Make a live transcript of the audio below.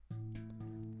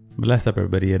Bless up,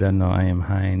 everybody. I don't know. I am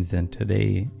Heinz, and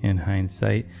today in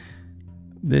hindsight,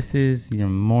 this is your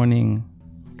morning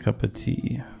cup of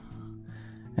tea.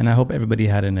 And I hope everybody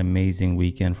had an amazing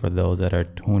weekend. For those that are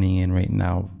tuning in right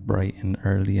now, bright and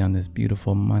early on this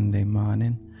beautiful Monday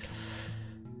morning,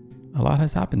 a lot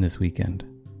has happened this weekend.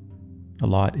 A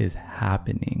lot is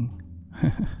happening.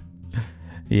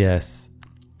 Yes,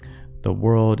 the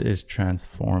world is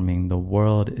transforming. The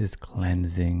world is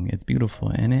cleansing. It's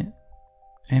beautiful, ain't it?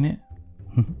 Ain't it?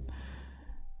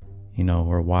 You know,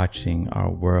 we're watching our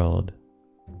world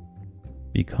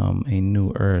become a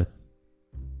new earth,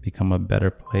 become a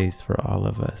better place for all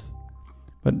of us.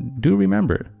 But do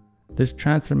remember, this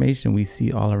transformation we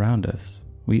see all around us,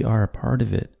 we are a part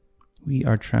of it. We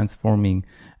are transforming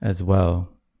as well.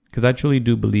 Because I truly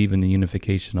do believe in the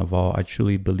unification of all. I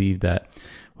truly believe that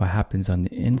what happens on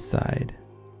the inside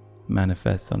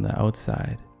manifests on the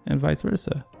outside, and vice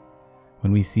versa.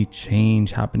 When we see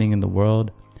change happening in the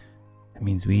world, it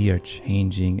means we are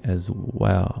changing as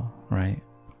well, right?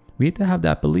 We have to have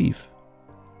that belief,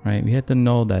 right? We have to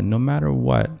know that no matter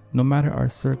what, no matter our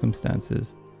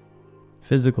circumstances,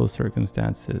 physical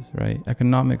circumstances, right?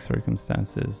 Economic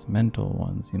circumstances, mental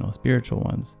ones, spiritual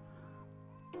ones,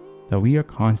 that we are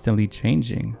constantly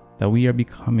changing, that we are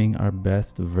becoming our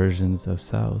best versions of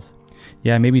selves.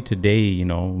 Yeah, maybe today,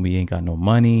 we ain't got no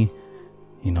money,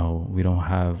 we don't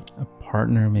have a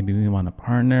partner. Maybe we want a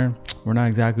partner. We're not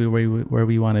exactly where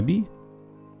we want to be.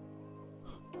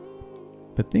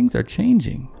 But things are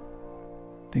changing.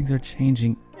 Things are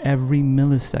changing every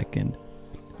millisecond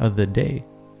of the day.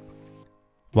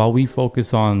 While we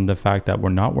focus on the fact that we're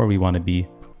not where we want to be,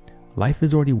 life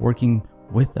is already working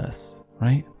with us,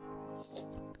 right?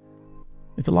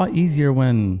 It's a lot easier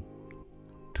when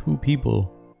two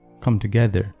people come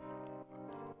together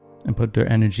and put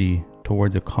their energy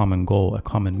towards a common goal, a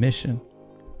common mission.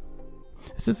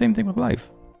 It's the same thing with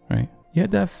life, right? You have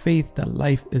to have faith that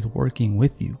life is working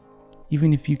with you,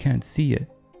 even if you can't see it.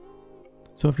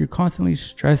 So if you're constantly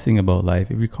stressing about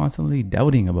life, if you're constantly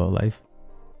doubting about life,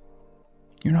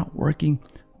 you're not working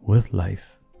with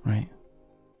life, right?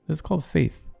 This is called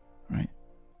faith, right?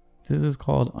 This is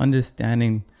called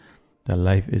understanding that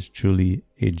life is truly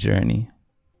a journey.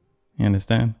 You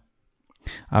understand?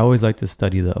 I always like to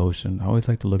study the ocean. I always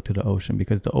like to look to the ocean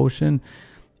because the ocean,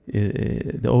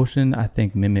 I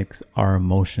think, mimics our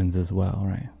emotions as well,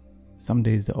 right? Some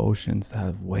days the oceans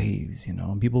have waves,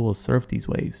 and people will surf these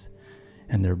waves,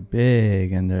 and they're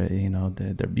big, and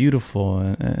they're beautiful,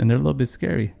 and they're a little bit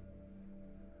scary.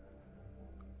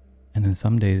 And then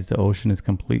some days the ocean is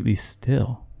completely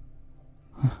still,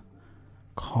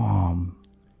 calm,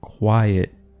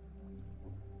 quiet.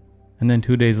 And then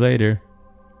 2 days later,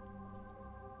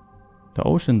 the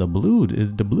ocean, the blue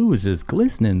is just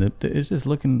glistening. It's just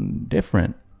looking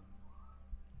different.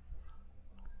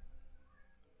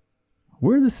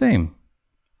 We're the same.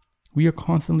 We are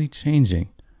constantly changing.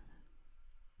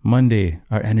 Monday,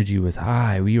 our energy was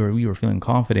high. We were feeling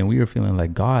confident. We were feeling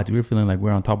like gods. We were feeling like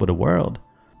we're on top of the world.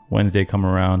 Wednesday come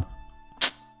around,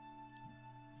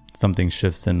 something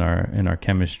shifts in our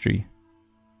chemistry.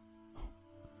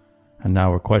 And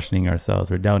now we're questioning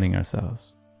ourselves. We're doubting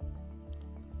ourselves.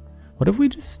 What if we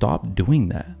just stop doing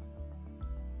that?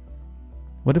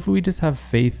 What if we just have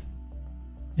faith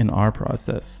in our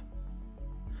process?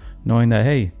 Knowing that,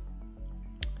 hey,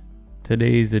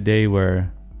 today is a day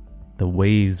where the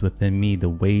waves within me, the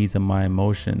waves of my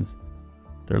emotions,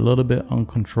 they're a little bit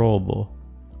uncontrollable.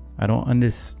 I don't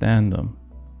understand them.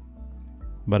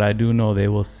 But I do know they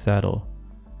will settle.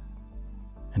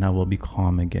 And I will be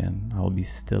calm again. I will be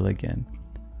still again.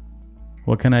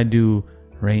 What can I do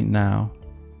right now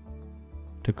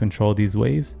to control these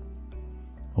waves?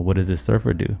 Well, what does a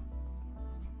surfer do?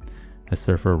 A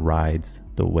surfer rides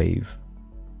the wave.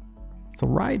 So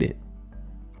ride it.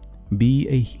 Be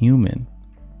a human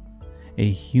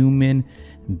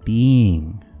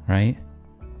being, right?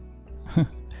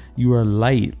 You are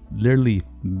light, literally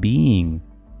being,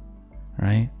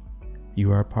 right?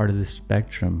 You are a part of the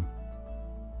spectrum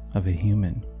of a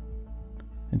human.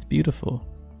 It's beautiful.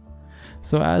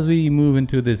 So as we move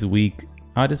into this week,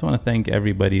 I just want to thank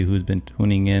everybody who's been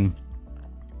tuning in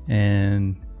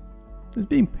and just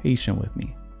being patient with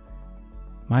me.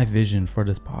 My vision for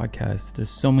this podcast, there's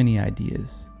so many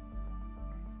ideas,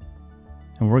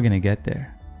 and we're going to get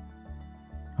there.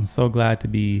 I'm so glad to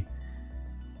be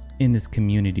in this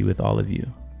community with all of you.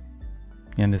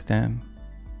 You understand?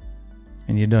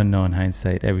 And you don't know, in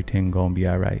hindsight, everything gonna be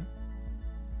all right.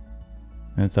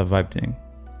 And it's a vibe thing.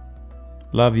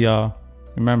 Love y'all.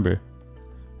 Remember,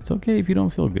 it's okay if you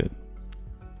don't feel good.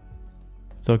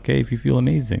 It's okay if you feel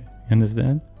amazing. You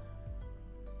understand?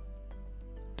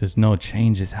 Just know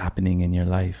change is happening in your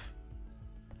life.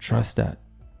 Trust that.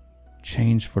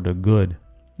 Change for the good,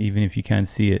 even if you can't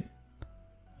see it.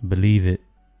 Believe it.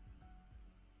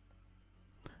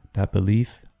 That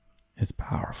belief is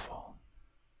powerful.